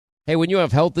Hey, when you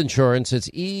have health insurance, it's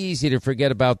easy to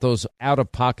forget about those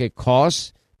out-of-pocket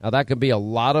costs. Now, that can be a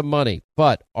lot of money,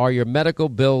 but are your medical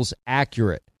bills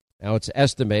accurate? Now, it's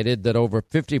estimated that over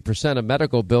 50% of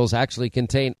medical bills actually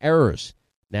contain errors.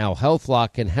 Now,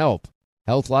 HealthLock can help.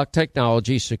 HealthLock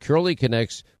technology securely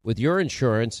connects with your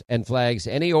insurance and flags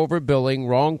any overbilling,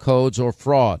 wrong codes, or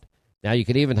fraud. Now, you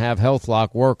can even have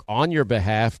HealthLock work on your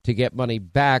behalf to get money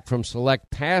back from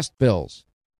select past bills.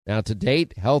 Now, to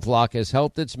date, HealthLock has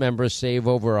helped its members save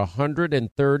over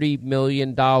 $130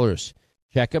 million.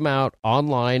 Check them out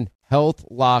online,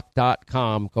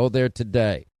 healthlock.com. Go there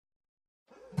today.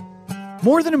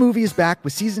 More Than a Movie is back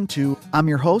with Season 2. I'm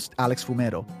your host, Alex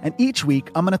Fumero, and each week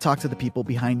I'm going to talk to the people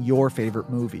behind your favorite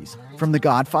movies. From The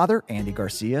Godfather, Andy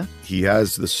Garcia. He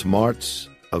has the smarts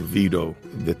of Vito,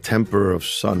 the temper of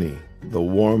Sonny, the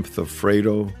warmth of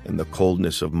Fredo, and the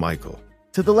coldness of Michael.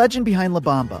 To the legend behind La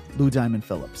Bamba, Lou Diamond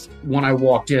Phillips. When I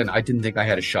walked in, I didn't think I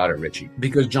had a shot at Richie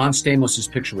because John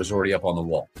Stamos' picture was already up on the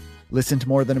wall. Listen to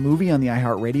More Than a Movie on the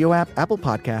iHeartRadio app, Apple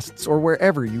Podcasts, or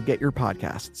wherever you get your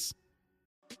podcasts.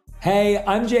 Hey,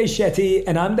 I'm Jay Shetty,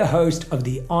 and I'm the host of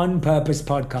the On Purpose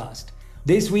podcast.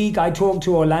 This week, I talked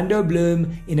to Orlando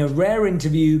Bloom in a rare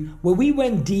interview where we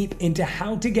went deep into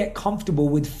how to get comfortable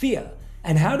with fear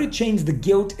and how to change the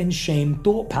guilt and shame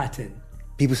thought pattern.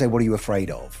 People say, what are you afraid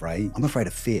of, right? I'm afraid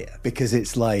of fear because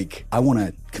it's like I want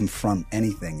to confront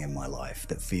anything in my life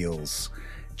that feels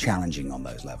challenging on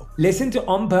those levels. Listen to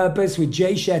On Purpose with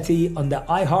Jay Shetty on the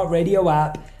iHeartRadio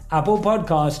app, Apple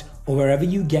Podcast, or wherever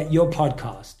you get your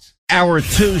podcasts. Hour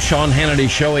 2, Sean Hannity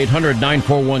Show,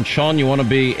 800-941-SEAN. You want to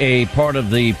be a part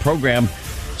of the program.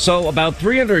 So about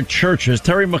 300 churches,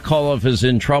 Terry McAuliffe is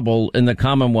in trouble in the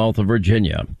Commonwealth of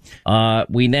Virginia.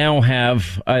 We now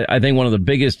have, I think, one of the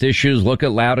biggest issues. Look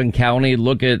at Loudoun County.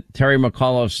 Look at Terry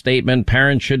McAuliffe's statement.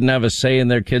 Parents shouldn't have a say in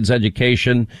their kids'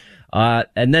 education.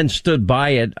 And then stood by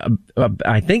it.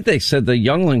 I think they said the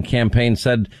Youngland campaign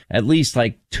said at least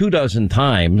like 24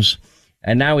 times.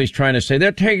 And now he's trying to say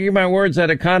they're taking my words out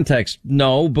of context.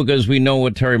 No, because we know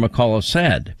what Terry McAuliffe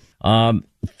said.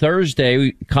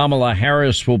 Thursday, Kamala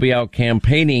Harris will be out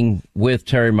campaigning with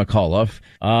Terry McAuliffe,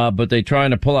 but they're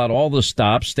trying to pull out all the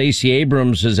stops. Stacey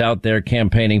Abrams is out there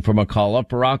campaigning for McAuliffe.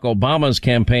 Barack Obama's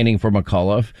campaigning for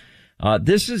McAuliffe.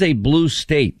 This is a blue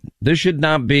state. This should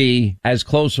not be as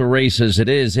close a race as it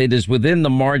is. It is within the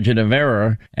margin of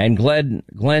error, and Glenn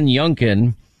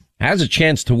Youngkin has a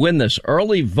chance to win this.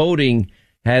 Early voting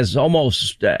has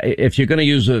almost, if you're going to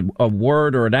use a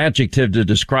word or an adjective to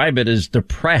describe it, is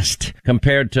depressed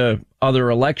compared to other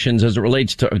elections as it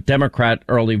relates to Democrat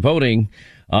early voting.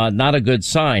 Not a good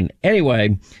sign.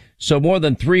 Anyway, so more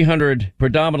than 300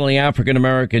 predominantly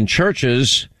African-American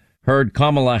churches heard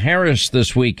Kamala Harris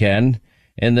this weekend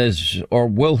in this, or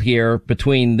will hear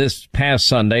between this past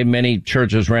Sunday. Many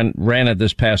churches ran it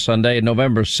this past Sunday,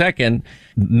 November 2nd,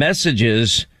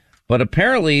 messages. But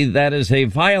apparently that is a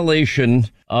violation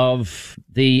of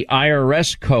the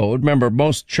IRS code. Remember,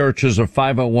 most churches are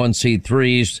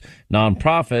 501c3s,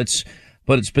 nonprofits,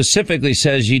 but it specifically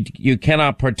says you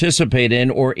cannot participate in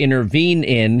or intervene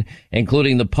in,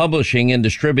 including the publishing and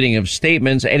distributing of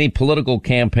statements, any political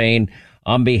campaign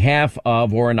on behalf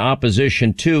of or in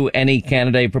opposition to any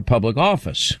candidate for public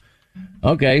office.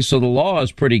 Okay, so the law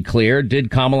is pretty clear.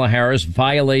 Did Kamala Harris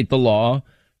violate the law?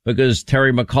 Because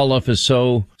Terry McAuliffe is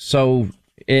so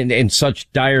in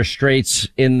such dire straits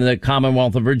in the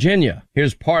Commonwealth of Virginia.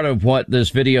 Here's part of what this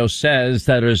video says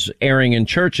that is airing in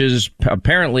churches,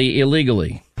 apparently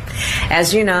illegally.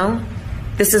 As you know,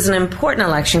 this is an important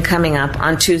election coming up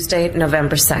on Tuesday,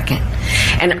 November 2nd,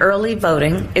 and early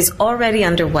voting is already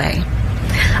underway.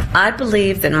 I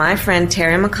believe that my friend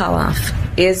Terry McAuliffe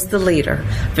is the leader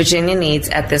Virginia needs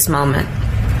at this moment.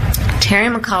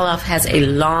 Terry McAuliffe has a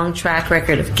long track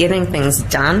record of getting things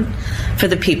done for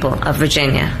the people of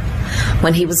Virginia.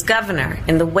 When he was governor,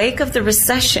 in the wake of the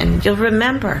recession, you'll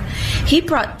remember, he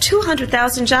brought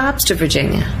 200,000 jobs to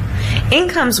Virginia.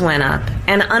 Incomes went up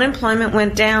and unemployment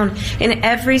went down in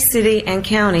every city and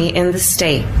county in the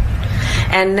state.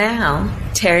 And now,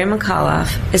 Terry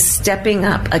McAuliffe is stepping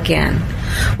up again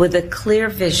with a clear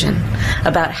vision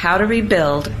about how to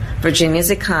rebuild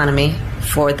Virginia's economy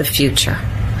for the future.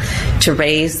 To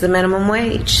raise the minimum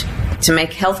wage, to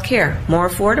make health care more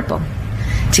affordable,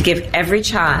 to give every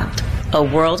child a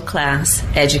world-class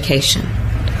education.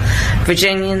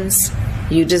 Virginians,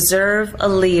 you deserve a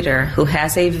leader who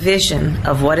has a vision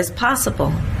of what is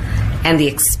possible and the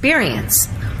experience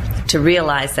to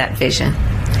realize that vision.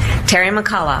 Terry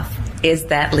McAuliffe is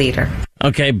that leader.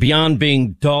 Okay, beyond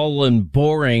being dull and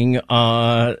boring,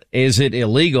 is it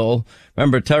illegal?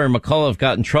 Remember, Terry McAuliffe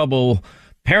got in trouble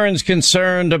parents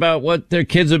concerned about what their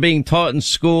kids are being taught in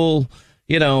school.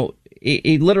 You know,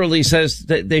 he literally says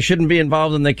that they shouldn't be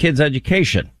involved in their kids'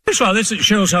 education. First of all, this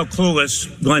shows how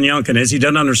clueless Glenn Youngkin is. He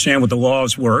doesn't understand what the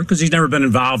laws were because he's never been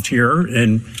involved here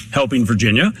in helping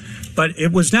Virginia. But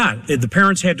it was not. The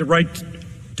parents had to write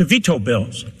to veto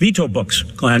books,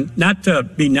 Glenn, not to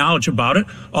be knowledgeable about it,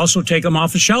 also take them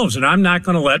off the shelves. And I'm not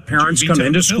going to let parents come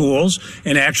into schools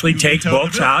and actually take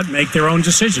books out and make their own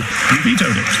decisions. You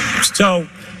vetoed it. So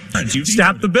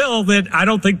stop the bill that I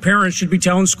don't think parents should be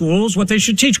telling schools what they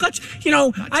should teach.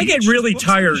 I get really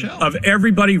tired of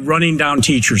everybody running down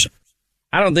teachers.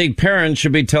 I don't think parents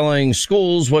should be telling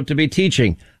schools what to be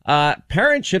teaching.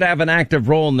 Parents should have an active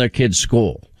role in their kids'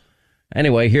 school.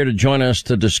 Anyway, here to join us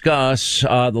to discuss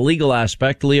the legal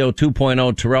aspect, Leo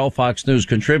 2.0 Terrell, Fox News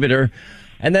contributor.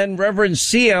 And then Reverend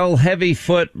C.L.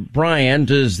 Heavyfoot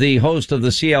Bryant is the host of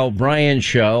the C.L. Bryant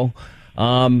Show.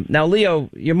 Now, Leo,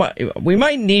 we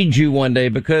might need you one day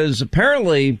because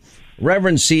apparently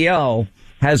Reverend C.L.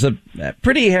 has a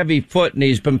pretty heavy foot and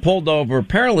he's been pulled over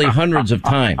apparently hundreds of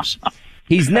times.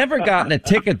 He's never gotten a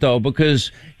ticket, though,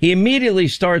 because he immediately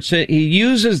he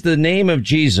uses the name of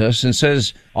Jesus and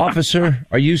says, "Officer,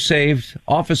 are you saved?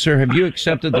 Officer, have you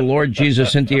accepted the Lord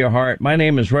Jesus into your heart? My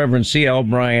name is Reverend C.L.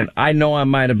 Bryant. I know I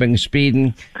might have been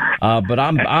speeding, but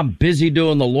I'm busy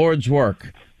doing the Lord's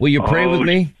work. Will you pray with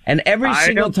me?" And every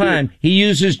single time he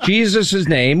uses Jesus'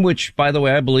 name, which, by the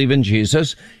way, I believe in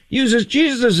Jesus, uses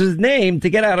Jesus' name to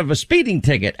get out of a speeding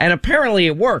ticket. And apparently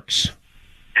it works.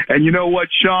 And you know what,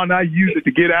 Sean? I use it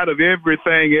to get out of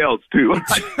everything else, too.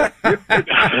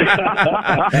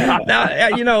 Now,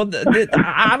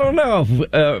 I don't know.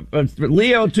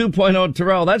 Leo 2.0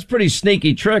 Terrell, that's a pretty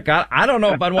sneaky trick. I don't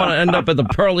know if I'd want to end up at the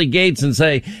pearly gates and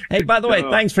say, hey, by the way,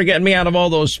 thanks for getting me out of all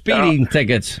those speeding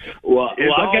tickets. Well,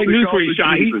 I got news for you,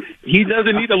 Sean. He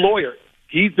doesn't need a lawyer.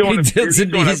 He's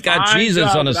got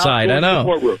Jesus on his side. I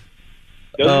know.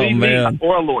 Doesn't need me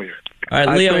or a lawyer. All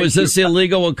right, Leo, is this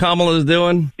illegal what Kamala is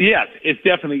doing? Yes, it's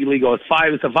definitely illegal.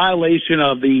 It's a violation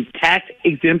of the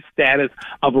tax-exempt status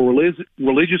of a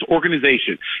religious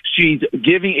organization. She's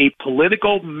giving a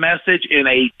political message in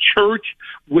a church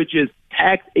which is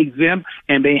tax-exempt,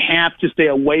 and they have to stay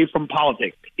away from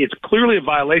politics. It's clearly a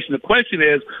violation. The question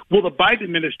is, will the Biden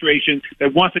administration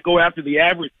that wants to go after the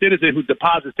average citizen who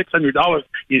deposits $600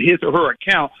 in his or her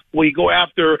account, will he go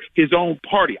after his own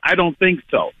party? I don't think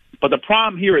so. But the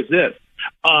problem here is this.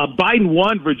 Biden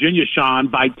won Virginia, Sean,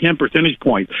 by 10 percentage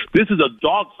points. This is a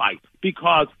dogfight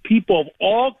because people of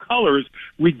all colors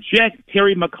reject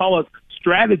Terry McAuliffe's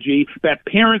strategy that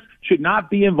parents should not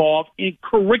be involved in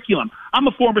curriculum. I'm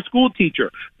a former school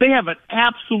teacher. They have an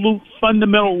absolute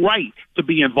fundamental right to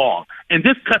be involved. And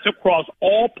this cuts across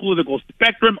all political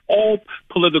spectrum, all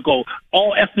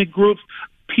ethnic groups.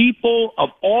 People of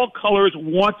all colors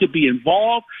want to be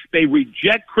involved. They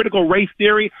reject critical race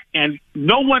theory, and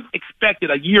no one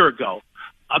expected a year ago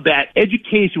that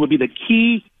education would be the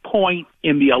key point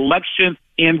in the election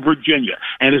in Virginia.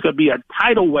 And it's going to be a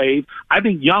tidal wave. I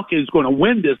think Youngkin is going to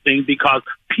win this thing because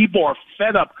people are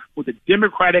fed up with the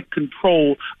Democratic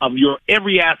control of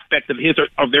every aspect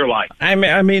of their life.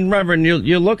 I mean, Reverend,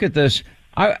 you look at this.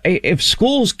 If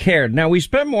schools cared, now we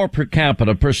spend more per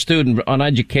capita per student on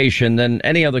education than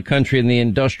any other country in the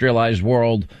industrialized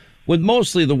world, with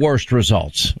mostly the worst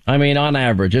results. I mean, on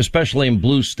average, especially in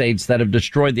blue states that have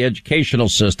destroyed the educational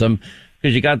system,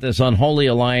 because you got this unholy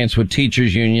alliance with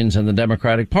teachers unions and the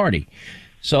Democratic Party.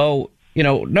 So,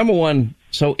 number one,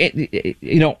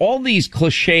 all these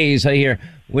cliches I hear,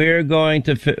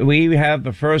 we have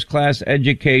a first class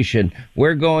education.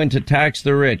 We're going to tax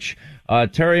the rich.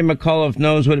 Terry McAuliffe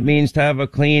knows what it means to have a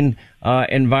clean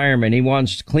environment. He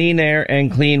wants clean air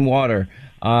and clean water.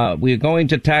 We're going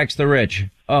to tax the rich.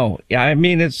 Oh, yeah, I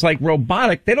mean, it's like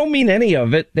robotic. They don't mean any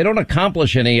of it. They don't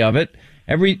accomplish any of it.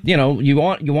 You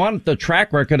want the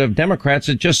track record of Democrats.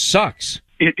 It just sucks.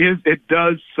 It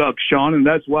does suck, Sean, and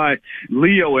that's why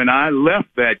Leo and I left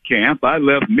that camp. I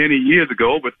left many years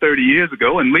ago, over 30 years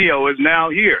ago, and Leo is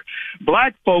now here.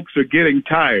 Black folks are getting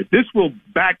tired. This will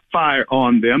backfire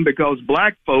on them because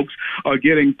black folks are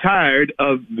getting tired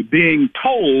of being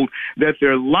told that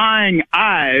their lying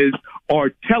eyes are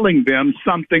telling them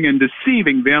something and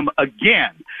deceiving them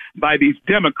again by these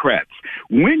Democrats.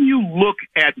 When you look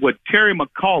at what Terry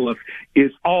McAuliffe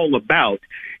is all about,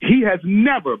 he has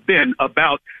never been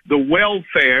about the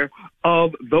welfare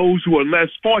of those who are less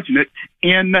fortunate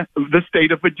in the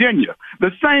state of Virginia.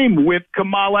 The same with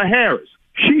Kamala Harris.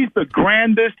 She's the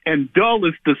grandest and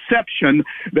dullest deception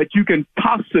that you can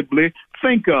possibly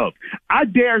think of. I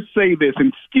dare say this,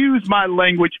 and excuse my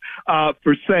language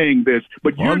for saying this,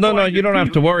 but you don't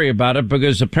have to worry about it,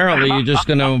 because apparently you're just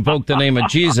going to invoke the name of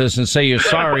Jesus and say you're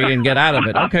sorry and get out of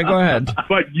it. Okay, go ahead.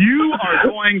 But you are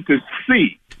going to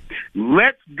see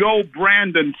Let's Go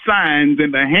Brandon signs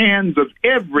in the hands of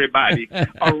everybody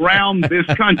around this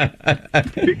country.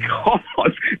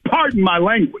 Because, pardon my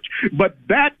language, but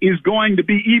that is going to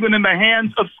be even in the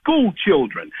hands of school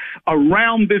children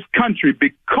around this country,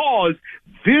 because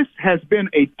this has been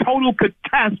a total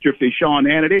catastrophe, Sean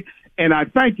Hannity. And I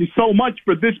thank you so much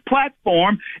for this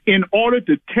platform in order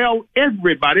to tell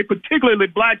everybody, particularly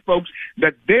black folks,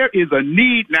 that there is a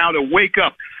need now to wake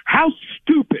up. How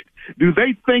stupid do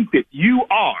they think that you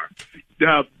are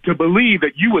to believe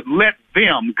that you would let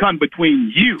them come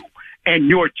between you and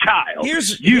your child?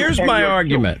 Here's my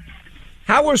argument.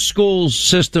 How are school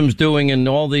systems doing in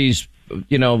all these,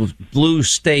 blue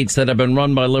states that have been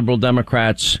run by liberal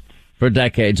Democrats for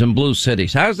decades, in blue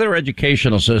cities? How's their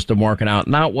educational system working out?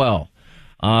 Not well.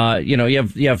 You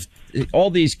have all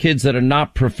these kids that are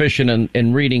not proficient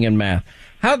in reading and math.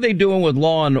 How are they doing with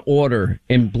law and order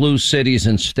in blue cities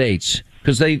and states?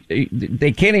 Because they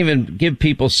can't even give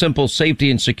people simple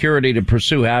safety and security to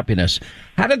pursue happiness.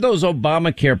 How did those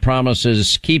Obamacare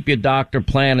promises, keep your doctor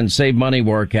plan and save money,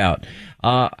 work out?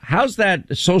 How's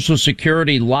that Social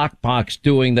Security lockbox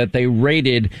doing that they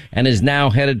raided and is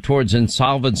now headed towards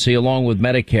insolvency along with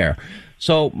Medicare?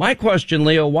 So my question,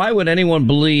 Leo, why would anyone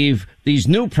believe these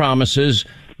new promises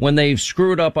when they've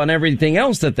screwed up on everything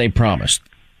else that they promised?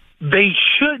 They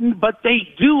shouldn't, but they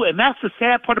do, and that's the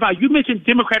sad part about it. You mentioned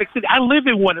Democratic City. I live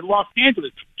in one in Los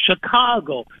Angeles,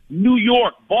 Chicago, New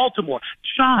York, Baltimore.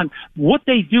 Sean, what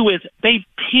they do is they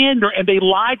pander and they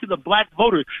lie to the black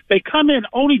voters. They come in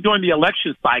only during the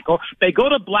election cycle. They go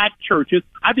to black churches.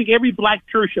 I think every black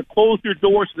church should close their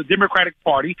doors to the Democratic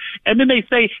Party, and then they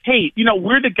say, hey,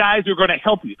 we're the guys who are going to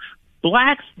help you.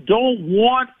 Blacks don't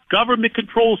want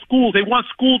government-controlled schools. They want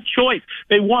school choice.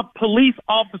 They want police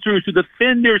officers to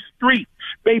defend their streets.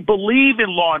 They believe in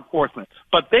law enforcement.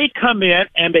 But they come in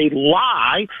and they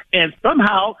lie, and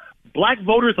somehow black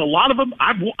voters, a lot of them,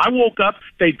 I woke up,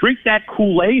 they drink that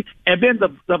Kool-Aid, and then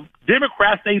the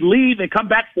Democrats, they leave and come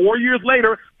back 4 years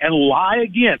later and lie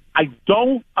again. I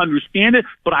don't understand it,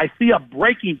 but I see a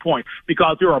breaking point,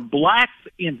 because there are blacks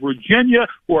in Virginia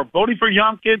who are voting for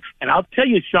Youngkin, and I'll tell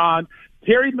you, Sean,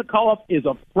 Terry McAuliffe is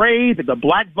afraid that the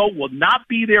black vote will not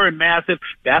be there in massive.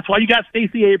 That's why you got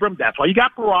Stacey Abrams. That's why you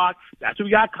got Barack. That's why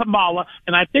you got Kamala.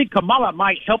 And I think Kamala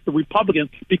might help the Republicans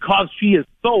because she is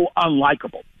so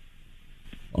unlikable.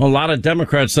 A lot of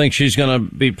Democrats think she's going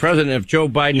to be president if Joe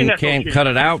Biden can't cut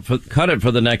it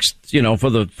for the next, for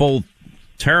the full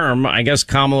term. I guess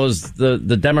Kamala's the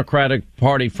Democratic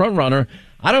Party frontrunner.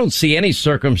 I don't see any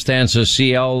circumstances,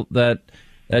 CL, that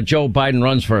Joe Biden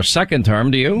runs for a second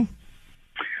term. Do you?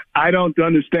 I don't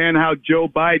understand how Joe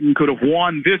Biden could have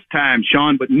won this time,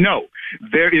 Sean, but no,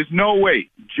 there is no way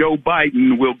Joe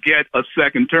Biden will get a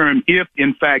second term if,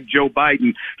 in fact, Joe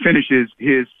Biden finishes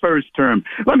his first term.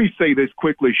 Let me say this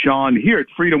quickly, Sean. Here at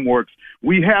FreedomWorks,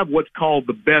 we have what's called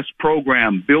the BEST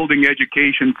program, Building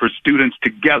Education for Students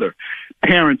Together,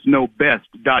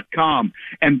 ParentsKnowBest.com.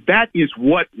 And that is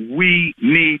what we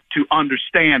need to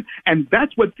understand. And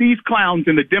that's what these clowns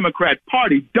in the Democrat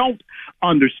Party don't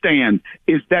understand,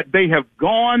 is that they have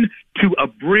gone to a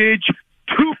bridge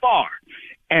too far.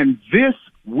 And this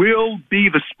will be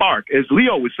the spark. As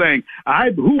Leo was saying,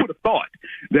 who would have thought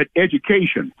that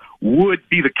education would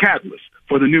be the catalyst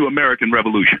for the new American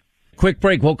Revolution? Quick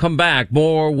break. We'll come back.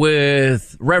 More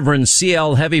with Reverend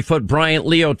C.L. Heavyfoot Bryant,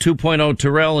 Leo 2.0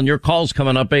 Terrell, and your calls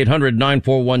coming up.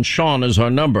 800-941-SEAN is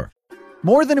our number.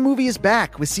 More Than a Movie is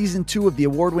back with season 2 of the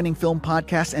award-winning film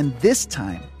podcast, and this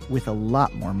time with a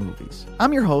lot more movies.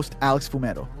 I'm your host, Alex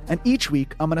Fumero, and each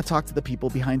week I'm going to talk to the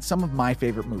people behind some of my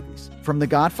favorite movies. From The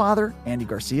Godfather, Andy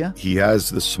Garcia. He has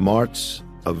the smarts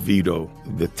of Vito,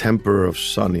 the temper of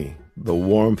Sonny, the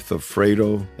warmth of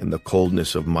Fredo, and the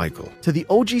coldness of Michael. To the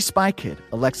OG Spy Kid,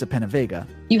 Alexa Penavega.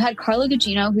 You had Carla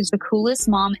Gugino, who's the coolest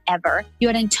mom ever. You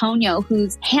had Antonio,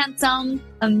 who's handsome,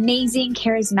 amazing,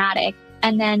 charismatic.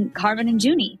 And then Carvin and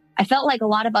Junie. I felt like a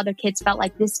lot of other kids felt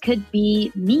like this could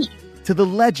be me. To the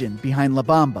legend behind La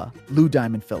Bamba, Lou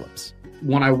Diamond Phillips.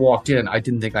 When I walked in, I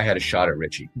didn't think I had a shot at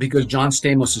Richie because John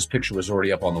Stamos' picture was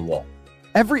already up on the wall.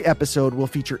 Every episode will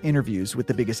feature interviews with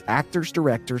the biggest actors,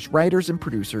 directors, writers, and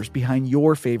producers behind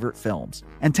your favorite films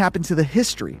and tap into the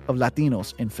history of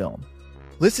Latinos in film.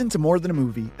 Listen to More Than a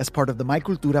Movie as part of the My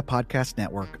Cultura Podcast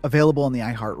Network, available on the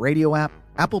iHeartRadio app,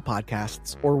 Apple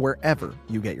Podcasts, or wherever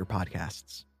you get your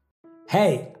podcasts.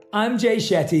 Hey, I'm Jay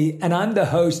Shetty, and I'm the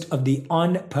host of the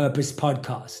On Purpose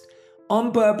podcast.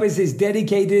 On Purpose is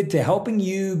dedicated to helping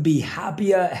you be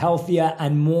happier, healthier,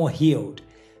 and more healed.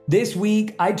 This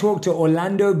week, I talked to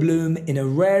Orlando Bloom in a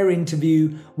rare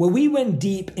interview where we went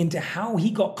deep into how he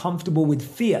got comfortable with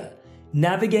fear,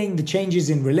 navigating the changes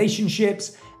in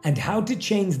relationships, and how to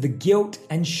change the guilt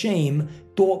and shame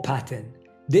thought pattern.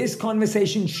 This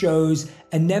conversation shows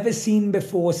a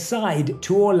never-seen-before side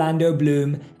to Orlando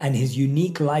Bloom and his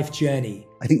unique life journey.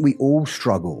 I think we all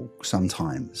struggle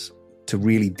sometimes to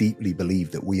really deeply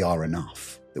believe that we are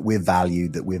enough, that we're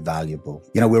valued, that we're valuable.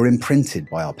 You know, we're imprinted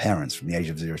by our parents from the age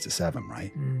of 0 to 7,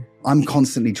 right? I'm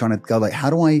constantly trying to go like, how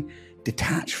do I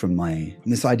detach from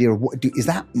this idea of is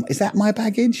that my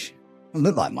baggage? It doesn't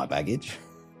look like my baggage.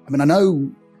 I mean, I know,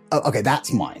 okay,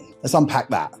 that's mine. Let's unpack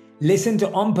that. Listen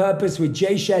to On Purpose with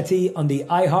Jay Shetty on the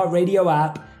iHeartRadio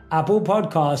app, Apple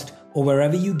Podcast, or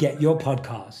wherever you get your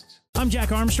podcasts. I'm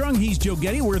Jack Armstrong. He's Joe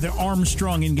Getty. We're the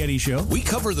Armstrong and Getty Show. We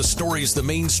cover the stories the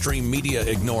mainstream media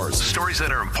ignores. Stories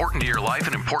that are important to your life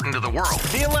and important to the world.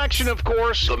 The election, of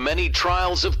course. The many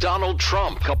trials of Donald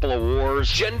Trump. Couple of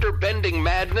wars. Gender-bending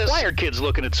madness. Why are kids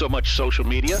looking at so much social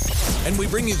media? And we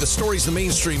bring you the stories the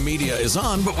mainstream media is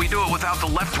on, but we do it without the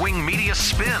left-wing media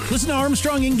spin. Listen to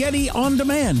Armstrong and Getty on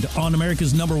demand on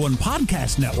America's #1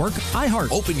 podcast network,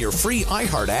 iHeart. Open your free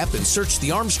iHeart app and search The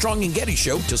Armstrong and Getty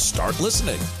Show to start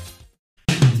listening.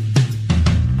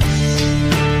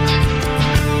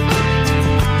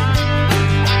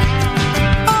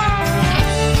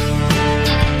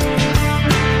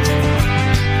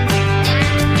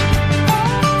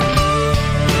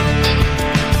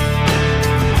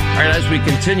 As we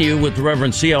continue with the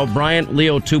Reverend C.L. Bryant,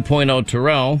 Leo 2.0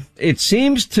 Terrell, it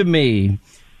seems to me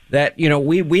that, you know,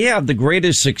 we have the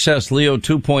greatest success, Leo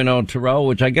 2.0 Terrell,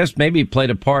 which I guess maybe played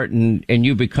a part in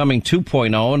you becoming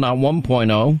 2.0, not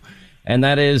 1.0. And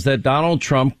that is that Donald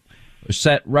Trump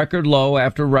set record low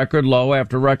after record low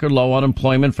after record low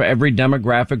unemployment for every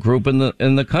demographic group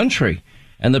in the country.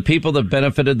 And the people that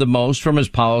benefited the most from his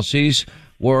policies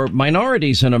were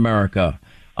minorities in America.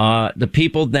 The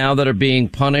people now that are being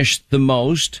punished the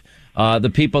most,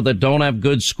 the people that don't have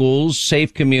good schools,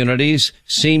 safe communities,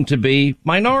 seem to be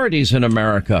minorities in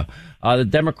America. The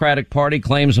Democratic Party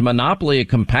claims a monopoly of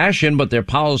compassion, but their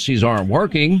policies aren't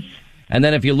working. And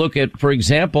then if you look at, for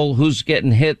example, who's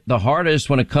getting hit the hardest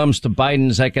when it comes to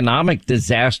Biden's economic his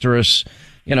disastrous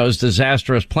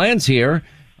plans here,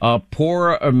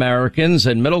 poor Americans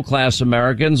and middle-class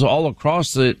Americans all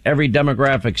across every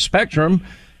demographic spectrum.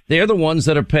 They're the ones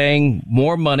that are paying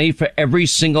more money for every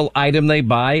single item they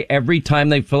buy, every time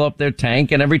they fill up their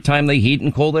tank, and every time they heat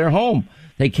and cool their home.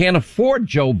 They can't afford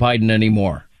Joe Biden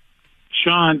anymore.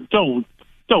 Sean, don't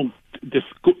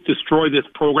destroy this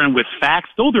program with facts.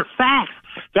 Those are facts.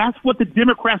 That's what the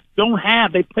Democrats don't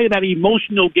have. They play that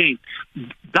emotional game.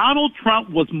 Donald Trump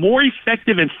was more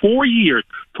effective in 4 years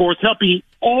towards helping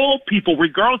all people,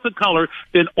 regardless of color,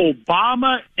 than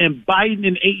Obama and Biden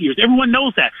in 8 years. Everyone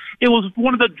knows that. It was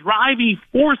one of the driving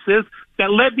forces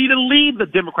that led me to leave the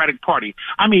Democratic Party.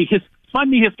 I mean,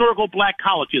 funding historical black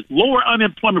colleges, lower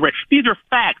unemployment rate. These are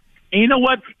facts. And you know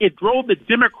what? It drove the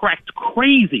Democrats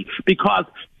crazy because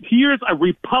here's a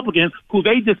Republican who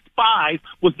they despise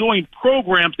was doing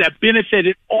programs that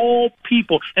benefited all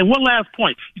people. And one last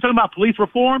point. You're talking about police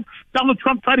reform? Donald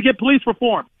Trump tried to get police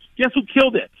reform. Guess who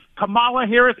killed it? Kamala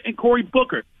Harris and Cory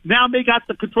Booker. Now they got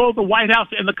the control of the White House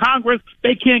and the Congress.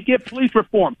 They can't get police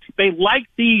reform. They like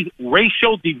these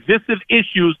racial divisive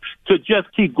issues to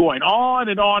just keep going on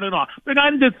and on and on. They're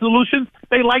not into solutions.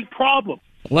 They like problems.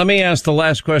 Let me ask the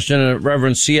last question,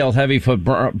 Reverend C.L.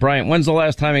 Heavyfoot Bryant. When's the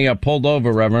last time you got pulled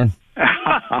over, Reverend?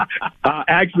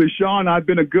 Actually, Sean, I've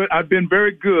been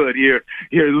very good here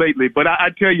lately. But I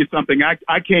tell you something.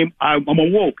 I'm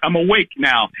awake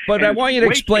now. But I want you to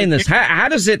explain this. How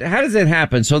does it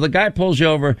happen? So the guy pulls you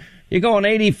over. You're going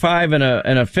 85 in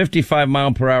a 55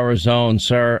 mile per hour zone,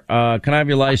 sir. Can I have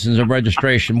your license and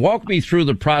registration? Walk me through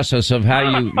the process of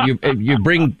how you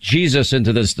bring Jesus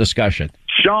into this discussion.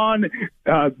 Sean,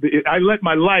 I let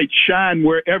my light shine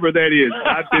wherever that is.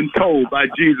 I've been told by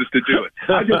Jesus to do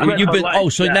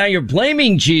it. So now you're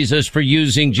blaming Jesus for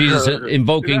using Jesus,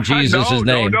 invoking Jesus'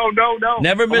 name. No.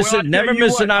 Never miss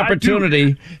an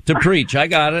opportunity to preach. I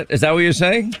got it. Is that what you're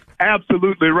saying?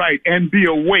 Absolutely right. And be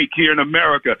awake here in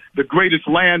America, the greatest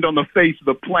land on the face of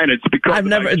the planet. Because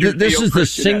this is the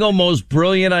single most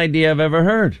brilliant idea I've ever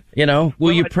heard. You know,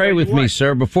 will you pray with me,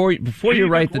 sir? Before you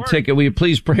write the ticket, will you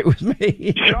please pray with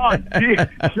me? Sean,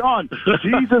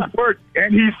 Jesus worked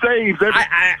and he saves.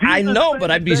 I know, but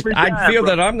I'd feel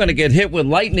that I'm going to get hit with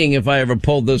lightning if I ever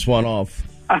pulled this one off.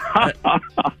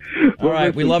 All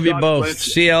right, we love you both.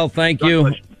 CL, thank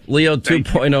you. Leo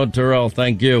 2.0 Terrell,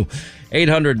 thank you.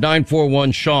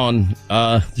 800-941-SEAN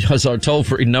is our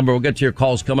toll-free number. We'll get to your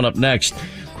calls coming up next.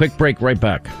 Quick break, right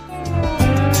back.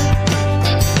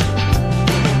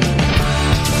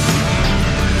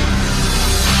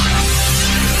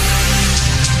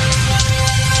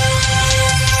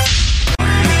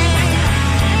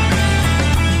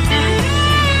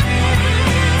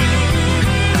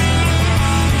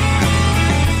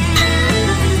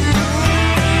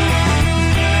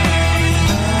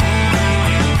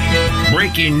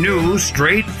 Breaking news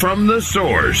straight from the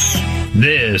source.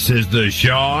 This is the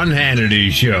Sean Hannity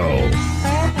Show.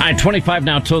 All right, 25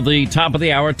 now till the top of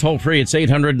the hour. Toll free. It's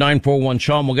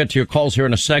 800-941-SEAN. We'll get to your calls here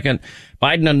in a second.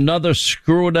 Biden, another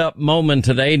screwed up moment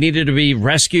today. Needed to be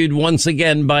rescued once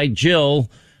again by Jill.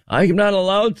 I'm not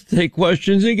allowed to take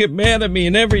questions. They get mad at me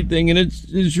and everything. And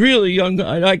it's really young.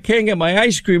 I can't get my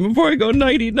ice cream before I go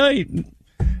nighty-night.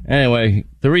 Anyway,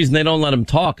 the reason they don't let him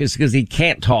talk is because he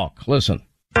can't talk. Listen.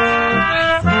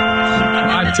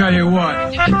 I tell you what,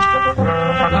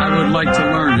 I would like to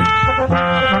learn it.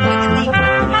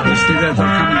 You see that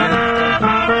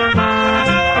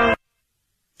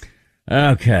coming in?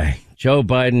 Okay. Joe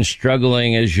Biden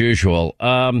struggling as usual.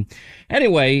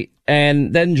 Anyway,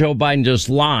 and then Joe Biden just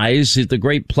lies. He's the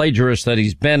great plagiarist that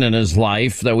he's been in his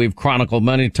life, that we've chronicled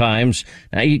many times.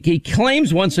 Now, he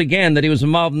claims once again that he was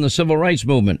involved in the civil rights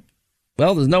movement.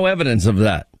 Well, there's no evidence of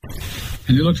that.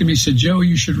 And he looked at me and said, Joe,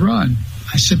 you should run.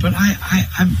 I said, but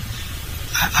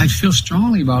I feel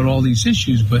strongly about all these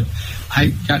issues, but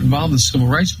I got involved in the civil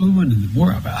rights movement and the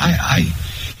war.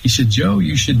 He said, Joe,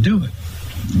 you should do it.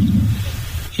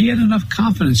 He had enough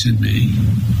confidence in me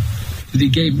that he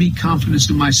gave me confidence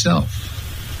in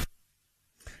myself.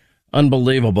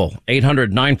 Unbelievable.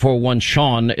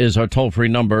 800-941-SEAN is our toll-free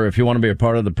number if you want to be a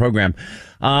part of the program.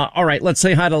 All right, let's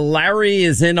say hi to Larry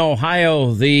is in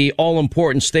Ohio, the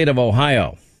all-important state of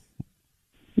Ohio.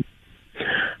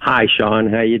 Hi, Sean.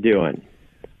 How you doing?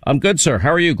 I'm good, sir.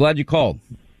 How are you? Glad you called.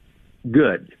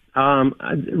 Good.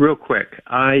 Real quick,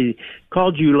 I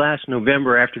called you last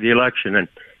November after the election,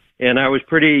 and I was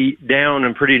pretty down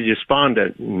and pretty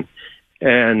despondent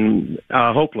and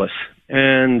hopeless.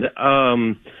 And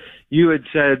you had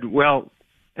said, well,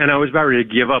 and I was about ready to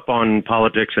give up on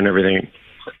politics and everything.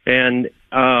 And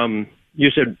you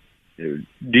said, do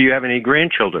you have any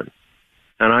grandchildren?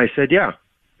 And I said, yeah.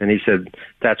 And he said,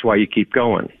 that's why you keep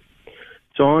going.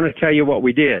 So I want to tell you what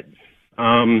we did.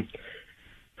 My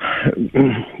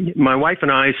wife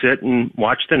and I sit and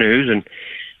watch the news,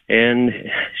 and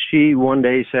she one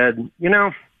day said, you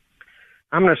know,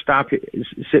 I'm going to stop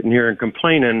sitting here and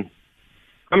complaining.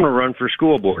 I'm going to run for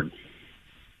school board.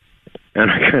 And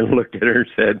I kind of looked at her and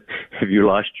said, have you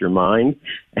lost your mind?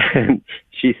 And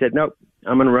she said, nope,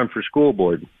 I'm going to run for school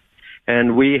board.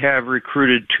 And we have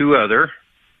recruited two other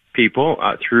people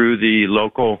through the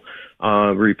local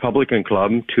Republican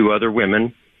club, two other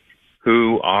women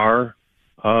who are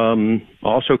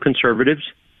also conservatives,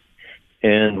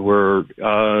 and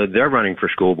they're running for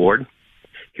school board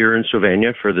here in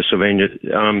Sylvania for the Sylvania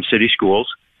city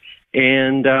schools,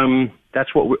 and that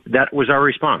was our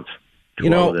response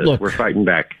to all of this. Look, we're fighting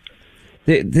back.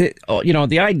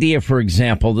 The idea, for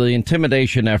example, the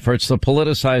intimidation efforts, the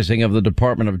politicizing of the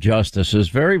Department of Justice is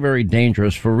very, very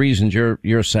dangerous for reasons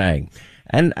you're saying.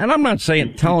 And I'm not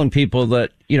telling people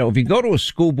that, if you go to a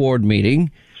school board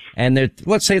meeting and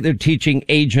let's say they're teaching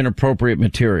age inappropriate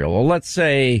material, or let's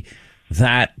say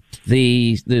that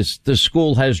the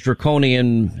school has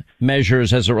draconian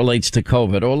measures as it relates to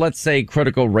COVID, or let's say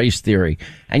critical race theory,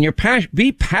 and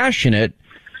be passionate.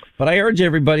 But I urge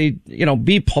everybody,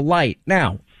 be polite.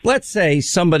 Now, let's say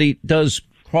somebody does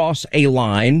cross a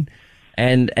line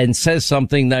and says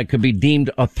something that could be deemed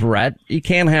a threat. You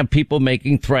can't have people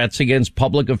making threats against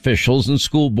public officials and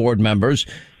school board members.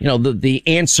 The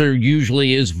answer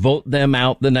usually is vote them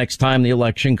out the next time the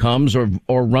election comes, or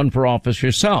run for office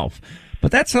yourself. But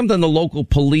that's something the local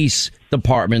police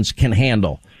departments can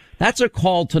handle. That's a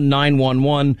call to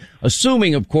 911,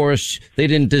 assuming, of course, they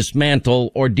didn't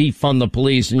dismantle or defund the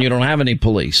police and you don't have any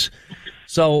police.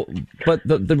 So, but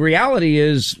the reality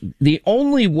is the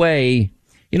only way,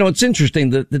 it's interesting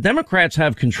that the Democrats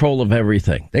have control of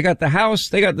everything. They got the House,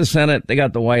 they got the Senate, they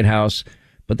got the White House,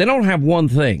 but they don't have one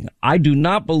thing. I do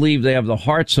not believe they have the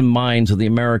hearts and minds of the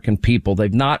American people.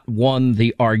 They've not won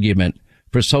the argument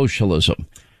for socialism.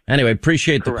 Anyway,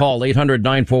 appreciate the call.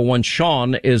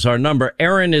 800-941-SEAN is our number.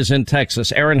 Aaron is in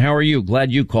Texas. Aaron, how are you?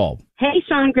 Glad you called. Hey,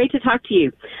 Sean, great to talk to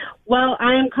you. Well,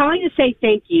 I'm calling to say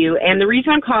thank you, and the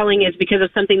reason I'm calling is because of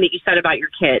something that you said about your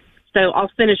kids. So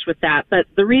I'll finish with that. But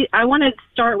I want to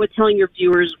start with telling your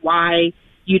viewers why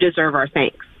you deserve our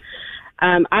thanks.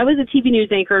 I was a TV news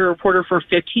anchor and reporter for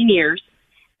 15 years,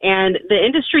 and the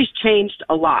industry's changed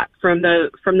a lot from the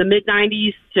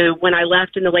mid-'90s to when I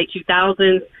left in the late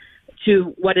 2000s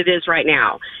to what it is right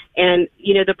now. And,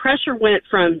 the pressure went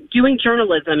from doing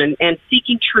journalism and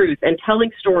seeking truth and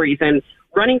telling stories and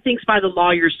running things by the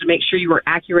lawyers to make sure you were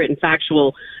accurate and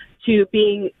factual to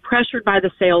being pressured by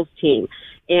the sales team.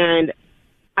 And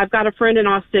I've got a friend in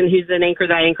Austin who's an anchor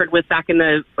that I anchored with back in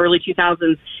the early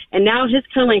 2000s, and now his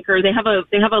co-anchor, they have a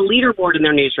leaderboard in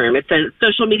their newsroom. It's a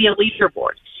social media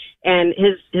leaderboard, and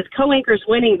his co-anchor is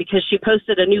winning because she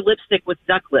posted a new lipstick with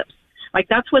duck lips. Like,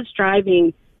 that's what's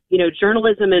driving,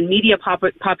 journalism and media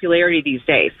popularity these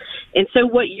days. And so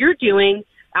what you're doing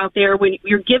out there, when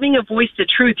you're giving a voice to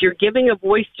truth, you're giving a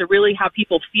voice to really how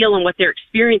people feel and what they're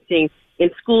experiencing in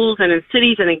schools and in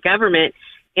cities and in government.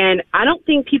 And I don't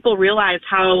think people realize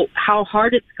how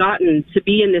hard it's gotten to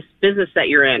be in this business that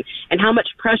you're in and how much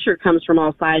pressure comes from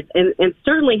all sides and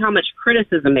certainly how much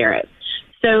criticism there is.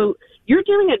 So you're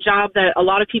doing a job that a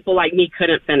lot of people like me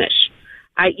couldn't finish.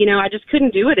 I just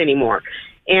couldn't do it anymore.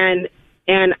 And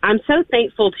I'm so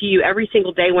thankful to you every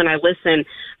single day when I listen.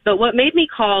 But what made me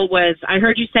call was I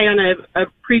heard you say on a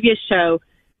previous show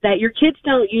that your kids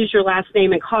don't use your last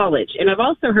name in college. And I've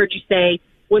also heard you say,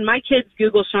 when my kids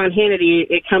Google Sean Hannity,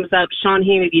 it comes up Sean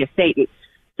Hannity is Satan.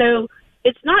 So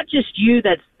it's not just you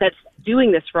that's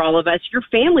doing this for all of us. Your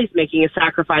family's making a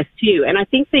sacrifice too. And I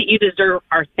think that you deserve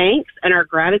our thanks and our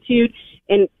gratitude.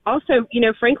 And also,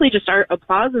 frankly, just our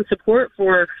applause and support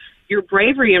for your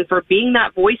bravery and for being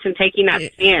that voice and taking that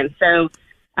stand. So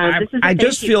I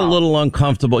just feel a little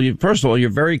uncomfortable. First of all, you're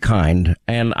very kind,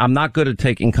 and I'm not good at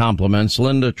taking compliments.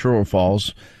 Linda, true or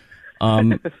false?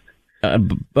 But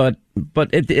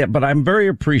I'm very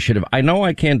appreciative. I know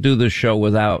I can't do this show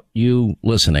without you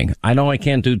listening. I know I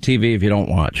can't do TV if you don't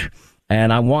watch,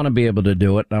 and I want to be able to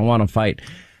do it. And I want to fight.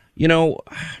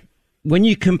 When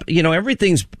you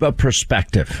everything's a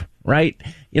perspective, right?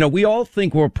 We all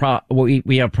think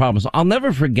we have problems. I'll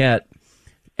never forget,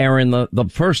 Aaron, the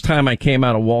first time I came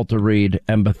out of Walter Reed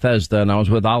and Bethesda, and I was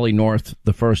with Ollie North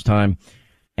the first time.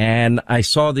 And I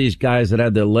saw these guys that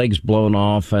had their legs blown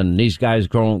off and these guys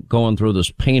going through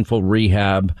this painful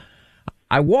rehab.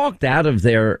 I walked out of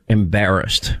there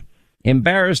embarrassed in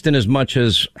as much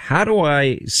as, how do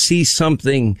I see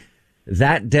something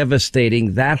that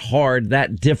devastating, that hard,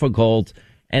 that difficult,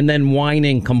 and then whine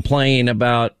and complain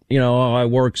about, I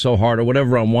work so hard or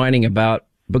whatever I'm whining about,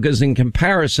 because in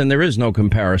comparison, there is no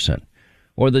comparison.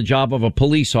 Or the job of a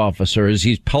police officer as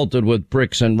he's pelted with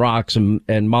bricks and rocks and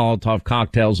Molotov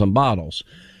cocktails and bottles.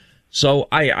 So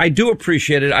I do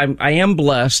appreciate it. I am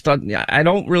blessed. I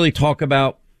don't really talk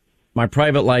about my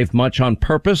private life much on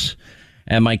purpose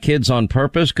and my kids on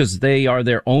purpose because they are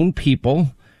their own people.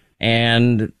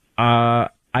 And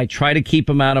I try to keep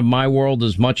them out of my world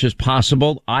as much as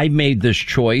possible. I made this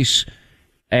choice,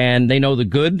 and they know the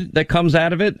good that comes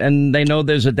out of it, and they know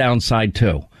there's a downside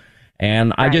too.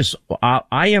 And right.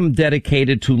 I am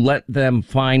dedicated to let them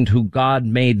find who God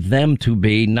made them to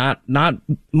be, not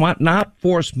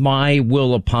force my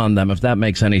will upon them, if that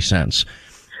makes any sense.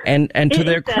 And to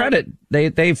their credit,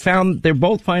 they're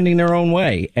both finding their own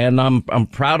way. And I'm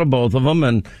proud of both of them.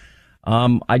 And,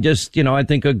 I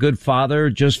think a good father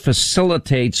just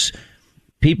facilitates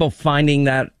people finding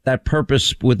that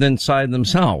purpose within inside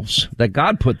themselves that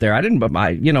God put there.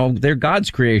 They're God's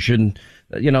creation.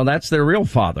 That's their real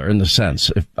father in the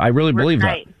sense. I really believe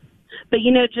that. But,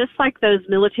 just like those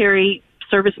military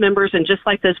service members and just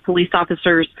like those police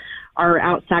officers are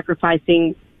out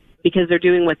sacrificing because they're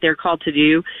doing what they're called to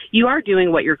do, you are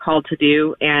doing what you're called to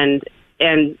do. And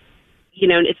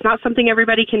it's not something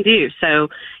everybody can do. So,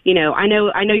 I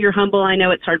know you're humble. I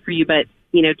know it's hard for you, but,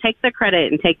 take the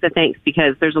credit and take the thanks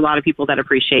because there's a lot of people that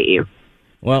appreciate you.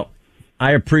 Well,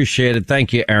 I appreciate it.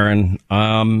 Thank you, Aaron.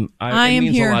 It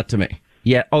means a lot to me.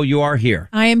 Yeah. Oh, you are here.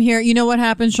 I am here. You know what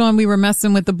happened, Sean? We were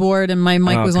messing with the board and my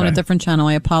mic was on a different channel.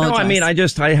 I apologize.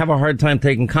 No, I have a hard time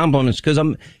taking compliments because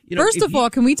I'm, First of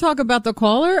all, can we talk about the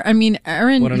caller?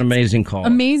 Aaron. What an amazing call.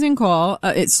 Amazing call.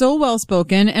 It's so well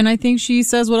spoken. And I think she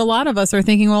says what a lot of us are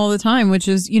thinking all the time, which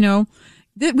is,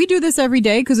 we do this every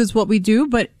day because it's what we do.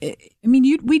 But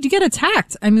we get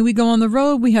attacked. We go on the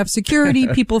road. We have security.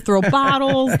 People throw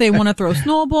bottles. They want to throw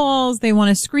snowballs. They want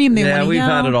to scream. They want to yell. Yeah, we've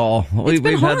had it all.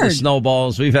 We've had the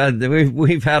snowballs.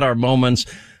 We've had our moments.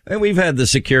 And we've had the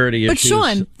security issues. But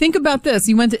Sean, think about this.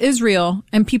 You went to Israel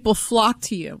and people flocked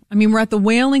to you. We're at the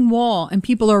Wailing Wall and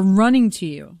people are running to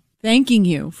you, thanking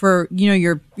you for,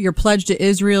 your pledge to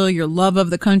Israel, your love of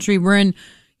the country. We're in,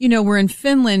 we're in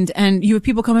Finland and you have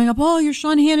people coming up, oh, you're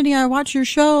Sean Hannity, I watch your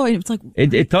show. And it's like,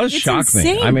 it does it's shock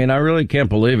insane. me. I mean, I really can't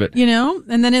believe it.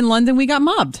 And then in London, we got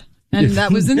mobbed. And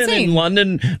that was insane. In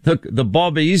London, the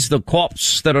bobbies, the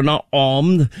cops that are not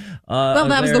armed. Well,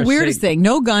 that was the weirdest thing.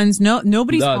 No guns,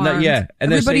 nobody's armed. And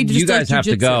everybody they say, just you guys have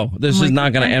to go. This is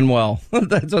not going to end well.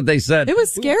 That's what they said. It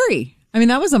was scary. I mean,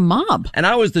 that was a mob. And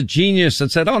I was the genius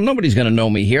that said, oh, nobody's going to know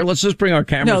me here. Let's just bring our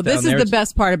cameras down there. No, this is the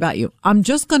best part about you. I'm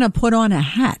just going to put on a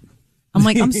hat. I'm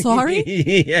like, I'm sorry.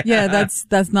 Yeah, that's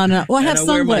not enough. Well, I have sunglasses.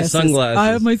 I wear my sunglasses. I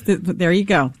have my. There you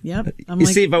go. Yep.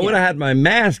 See, if I would have had my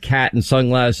mask, hat, and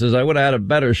sunglasses, I would have had a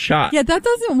better shot. Yeah, that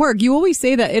doesn't work. You always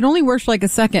say that. It only works for like a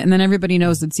second, and then everybody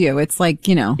knows it's you. It's like,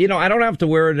 I don't have to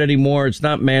wear it anymore. It's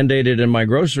not mandated in my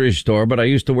grocery store, but I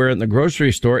used to wear it in the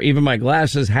grocery store, even my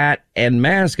glasses, hat, and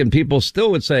mask, and people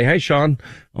still would say, hey, Sean.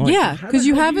 Yeah, because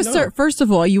you have first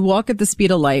of all, you walk at the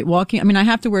speed of light. I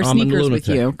have to wear sneakers with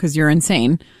you because you're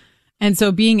insane. And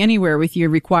so being anywhere with you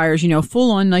requires,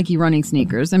 full on Nike running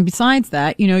sneakers. And besides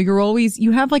that,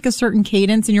 you have like a certain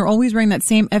cadence and you're always wearing that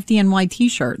same FDNY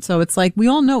t-shirt. So it's like, we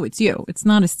all know it's you. It's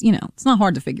not it's not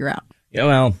hard to figure out. Yeah,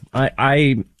 well,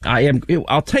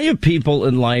 I'll tell you people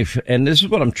in life, and this is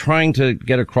what I'm trying to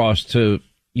get across to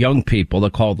young people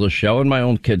that call the show and my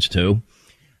own kids too.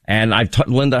 And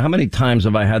Linda, how many times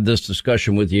have I had this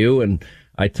discussion with you? And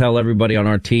I tell everybody on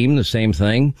our team the same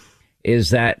thing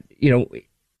is that,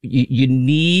 you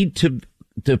need to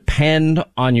depend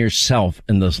on yourself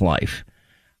in this life.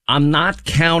 I'm not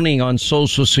counting on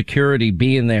Social Security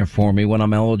being there for me when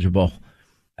I'm eligible.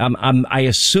 I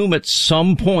assume at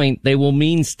some point they will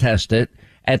means test it.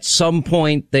 At some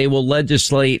point they will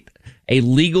legislate a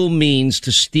legal means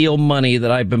to steal money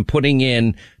that I've been putting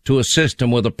in to a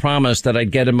system with a promise that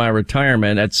I'd get in my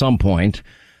retirement at some point.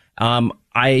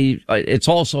 It's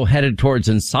also headed towards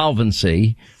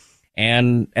insolvency.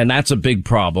 And that's a big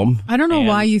problem. I don't know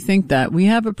why you think that. We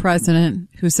have a president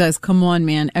who says, come on,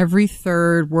 man, every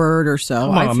third word or so.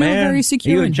 I feel very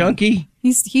secure. Are you a junkie?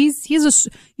 He's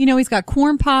got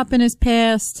corn pop in his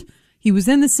past. He was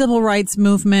in the civil rights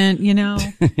movement,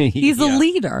 He's a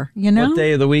leader, What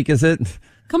day of the week is it?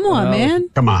 Come on, man.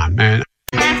 Come on, man.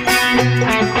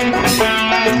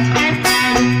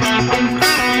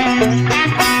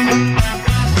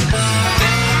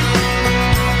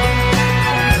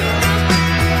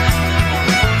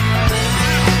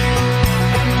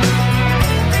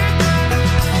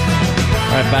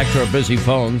 All right, back to our busy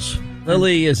phones.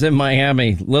 Lily is in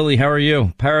Miami. Lily, how are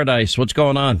you? Paradise, what's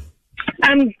going on?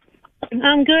 I'm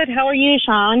good. How are you,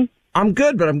 Sean? I'm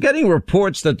good, but I'm getting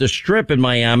reports that the Strip in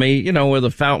Miami, where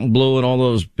the Fontainebleau and all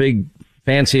those big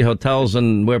fancy hotels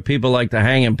and where people like to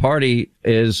hang and party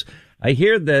is, I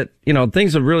hear that,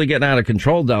 things are really getting out of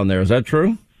control down there. Is that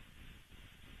true?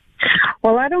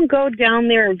 Well, I don't go down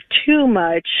there too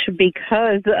much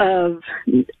because of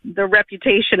the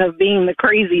reputation of being the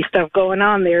crazy stuff going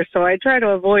on there, so I try to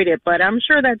avoid it, but I'm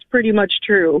sure that's pretty much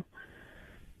true.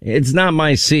 It's not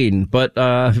my scene, but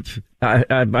I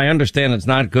understand it's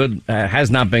not good, has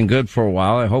not been good for a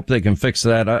while. I hope they can fix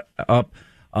that up.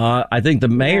 I think the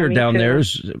mayor down there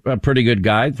is a pretty good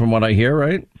guy from what I hear,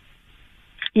 right?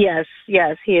 Yes,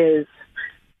 he is.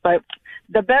 But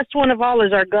the best one of all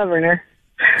is our governor.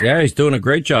 Yeah, he's doing a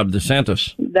great job,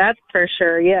 DeSantis. That's for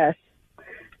sure, yes.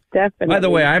 Definitely. By the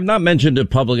way, I have not mentioned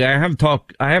it publicly. I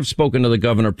have spoken to the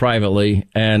governor privately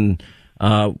and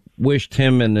wished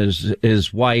him and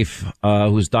his wife,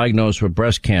 who's diagnosed with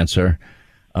breast cancer,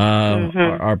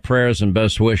 our prayers and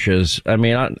best wishes. I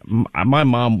mean, my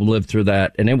mom lived through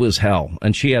that, and it was hell.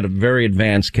 And she had a very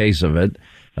advanced case of it,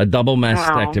 a double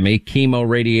mastectomy, chemo,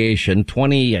 radiation,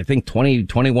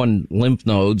 21 lymph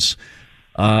nodes.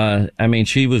 I mean,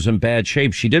 she was in bad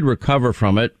shape. She did recover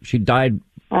from it. She died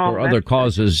for other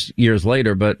causes years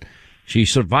later, but she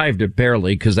survived it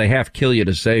barely because they half kill you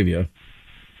to save you.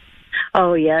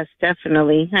 Oh, yes,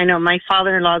 definitely. I know my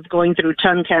father-in-law is going through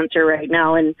tongue cancer right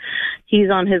now, and he's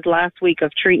on his last week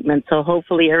of treatment, so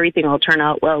hopefully everything will turn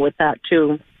out well with that,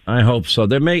 too. I hope so.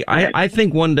 I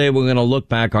think one day we're going to look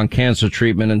back on cancer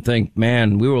treatment and think,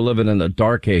 man, we were living in the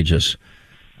dark ages.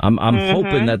 I'm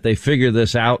hoping that they figure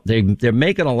this out. They're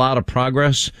making a lot of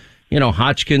progress.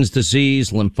 Hodgkin's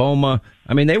disease, lymphoma.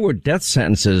 I mean, they were death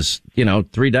sentences,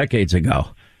 3 decades ago.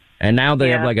 And now they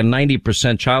have like a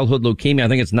 90% childhood leukemia. I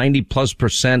think it's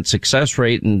 90+% success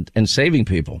rate in saving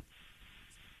people.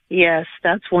 Yes,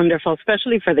 that's wonderful,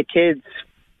 especially for the kids.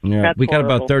 Yeah, that's we got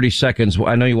about 30 seconds.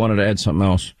 I know you wanted to add something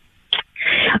else.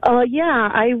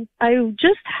 I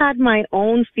just had my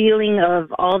own feeling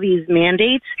of all these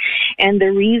mandates and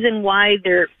the reason why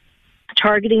they're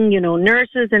targeting,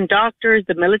 nurses and doctors,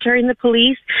 the military and the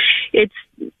police.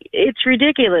 it's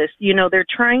ridiculous. You know, they're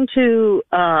trying to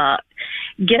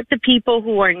get the people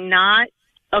who are not,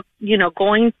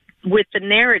 going with the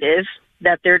narrative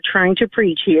that they're trying to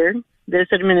preach here, this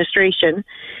administration,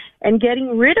 and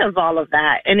getting rid of all of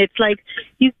that. And it's like,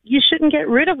 you shouldn't get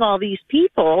rid of all these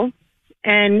people,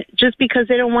 and just because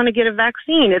they don't want to get a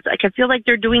vaccine. It's like, I feel like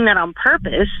they're doing that on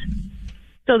purpose.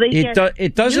 So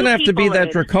it doesn't have to be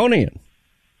that draconian.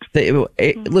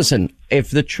 Listen, if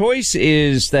the choice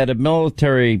is that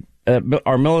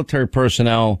our military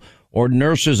personnel or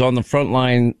nurses on the front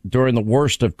line during the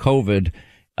worst of COVID,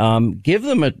 give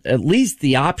them at least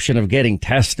the option of getting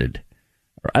tested.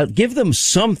 Give them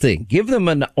something. Give them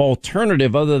an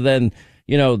alternative other than,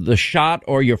 the shot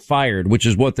or you're fired, which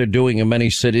is what they're doing in many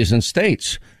cities and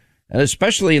states. And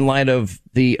especially in light of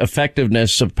the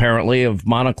effectiveness, apparently, of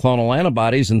monoclonal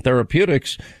antibodies and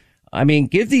therapeutics. I mean,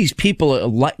 give these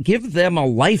people give them a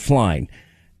lifeline.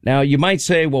 Now, you might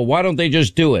say, well, why don't they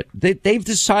just do it? They've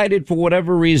decided for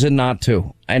whatever reason not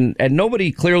to. And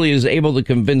nobody clearly is able to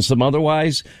convince them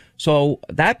otherwise. So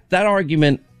that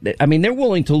argument, I mean, they're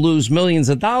willing to lose millions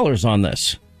of dollars on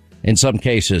this in some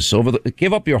cases.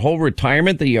 Give up your whole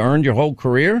retirement that you earned your whole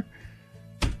career.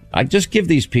 I just give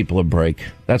these people a break.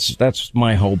 That's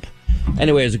my hope.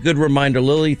 Anyway, it's a good reminder,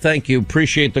 Lily. Thank you.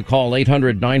 Appreciate the call.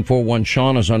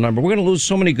 800-941-SEAN is our number. We're going to lose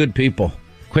so many good people.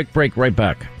 Quick break, right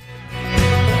back.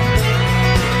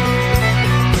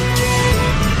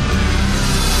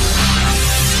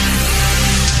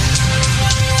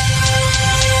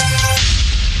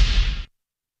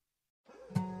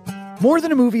 More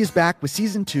Than a Movie is back with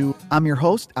Season 2. I'm your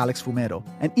host, Alex Fumero.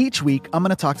 And each week, I'm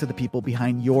going to talk to the people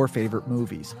behind your favorite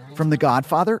movies. From The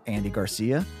Godfather, Andy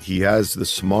Garcia. He has the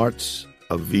smarts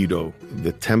of Vito,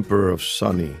 the temper of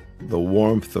Sonny, the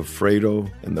warmth of Fredo,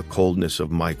 and the coldness of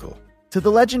Michael. To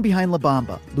the legend behind La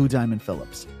Bamba, Lou Diamond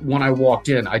Phillips. When I walked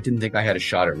in, I didn't think I had a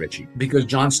shot at Richie because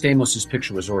John Stamos'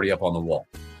 picture was already up on the wall.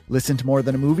 Listen to More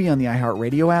Than a Movie on the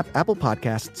iHeartRadio app, Apple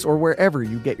Podcasts, or wherever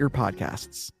you get your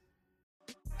podcasts.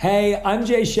 Hey, I'm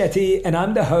Jay Shetty, and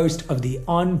I'm the host of the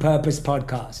On Purpose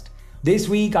podcast. This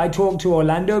week, I talked to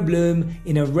Orlando Bloom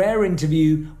in a rare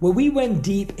interview where we went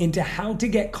deep into how to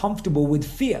get comfortable with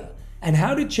fear and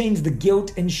how to change the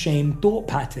guilt and shame thought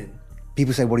pattern.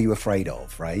 People say, what are you afraid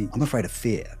of, right? I'm afraid of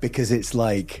fear because it's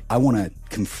like I want to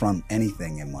confront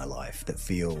anything in my life that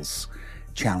feels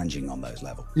challenging on those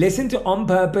levels. Listen to On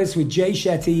Purpose with Jay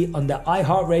Shetty on the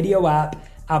iHeartRadio app,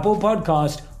 Apple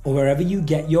Podcast, or wherever you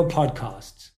get your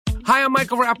podcasts. Hi, I'm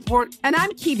Michael Rappaport. And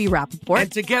I'm Kibi Rappaport.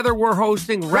 And together we're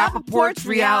hosting Rappaport's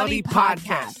Reality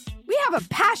Podcast. We have a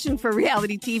passion for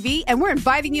reality TV, and we're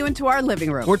inviting you into our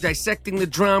living room. We're dissecting the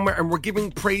drama, and we're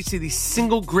giving praise to the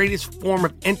single greatest form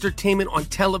of entertainment on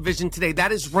television today.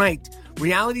 That is right.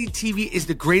 Reality TV is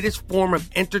the greatest form of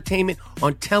entertainment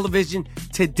on television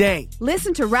today.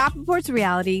 Listen to Rappaport's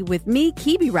Reality with me,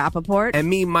 Kibi Rappaport. And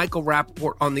me, Michael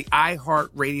Rappaport, on the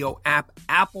iHeartRadio app,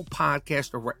 Apple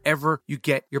Podcast, or wherever you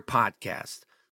get your podcast.